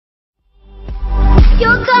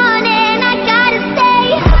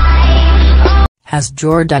Has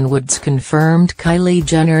Jordyn Woods confirmed Kylie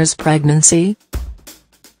Jenner's pregnancy?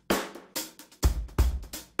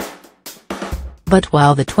 But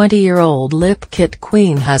while the 20-year-old lip kit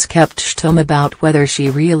queen has kept stum about whether she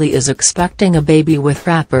really is expecting a baby with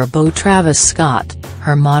rapper beau Travis Scott,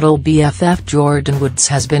 her model BFF Jordyn Woods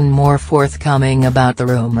has been more forthcoming about the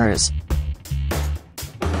rumors.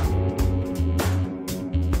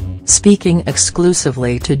 Speaking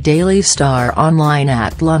exclusively to Daily Star Online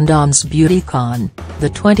at London's BeautyCon, the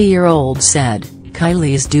 20-year-old said,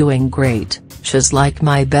 "Kylie's doing great, she's like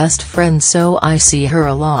my best friend, so I see her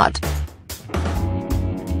a lot.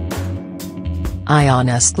 I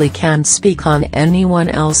honestly can't speak on anyone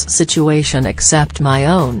else's situation except my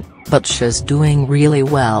own, but she's doing really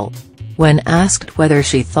well." When asked whether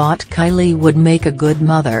she thought Kylie would make a good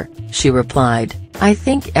mother, she replied, "I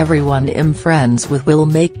think everyone I'm friends with will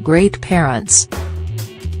make great parents.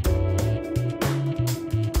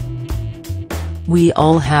 We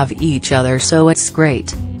all have each other, so it's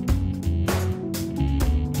great."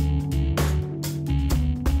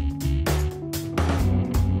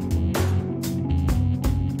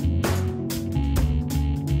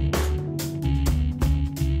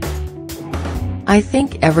 "I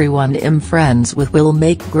think everyone I'm friends with will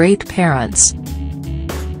make great parents.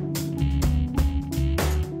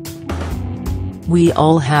 We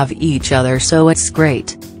all have each other, so it's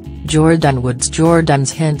great." Jordyn Woods.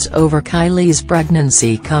 Jordyn's hints over Kylie's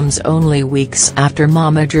pregnancy comes only weeks after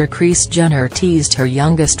momager Kris Jenner teased her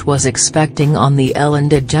youngest was expecting on the Ellen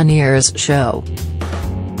DeGeneres show.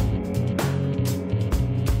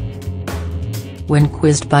 When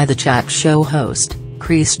quizzed by the chat show host,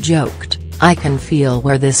 Kris joked, "I can feel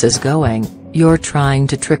where this is going, you're trying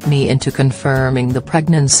to trick me into confirming the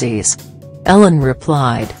pregnancies." Ellen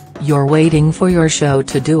replied, "You're waiting for your show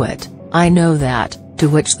to do it, I know that," to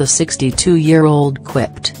which the 62-year-old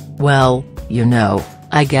quipped, "Well, you know,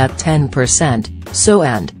 I get 10%, so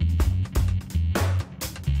and."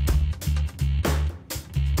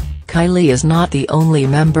 Kylie is not the only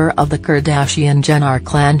member of the Kardashian-Jenner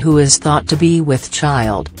clan who is thought to be with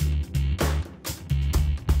child.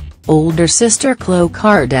 Older sister Khloe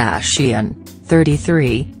Kardashian,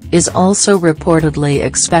 33, is also reportedly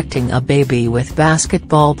expecting a baby with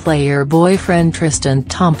basketball player boyfriend Tristan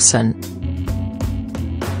Thompson.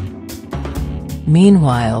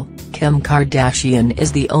 Meanwhile, Kim Kardashian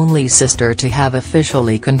is the only sister to have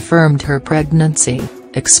officially confirmed her pregnancy,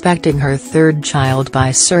 expecting her third child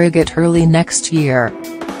by surrogate early next year.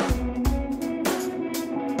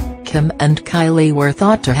 Kim and Kylie were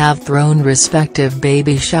thought to have thrown respective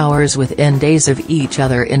baby showers within days of each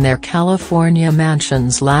other in their California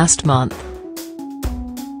mansions last month.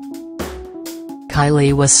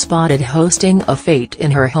 Kylie was spotted hosting a fete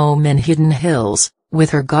in her home in Hidden Hills,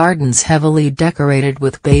 with her gardens heavily decorated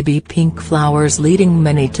with baby pink flowers, leading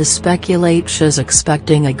many to speculate she's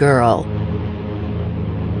expecting a girl.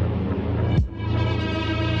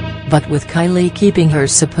 But with Kylie keeping her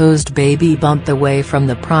supposed baby bump away from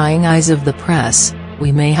the prying eyes of the press,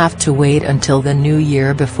 we may have to wait until the new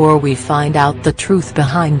year before we find out the truth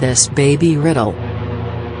behind this baby riddle.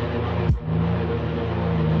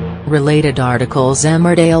 Related articles.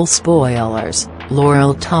 Emmerdale spoilers,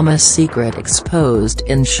 Laurel Thomas secret exposed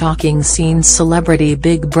in shocking scene. Celebrity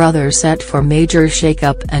Big Brother set for major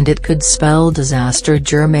shakeup and it could spell disaster.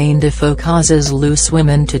 Jermaine Defoe causes loose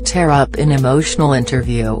women to tear up in emotional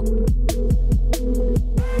interview.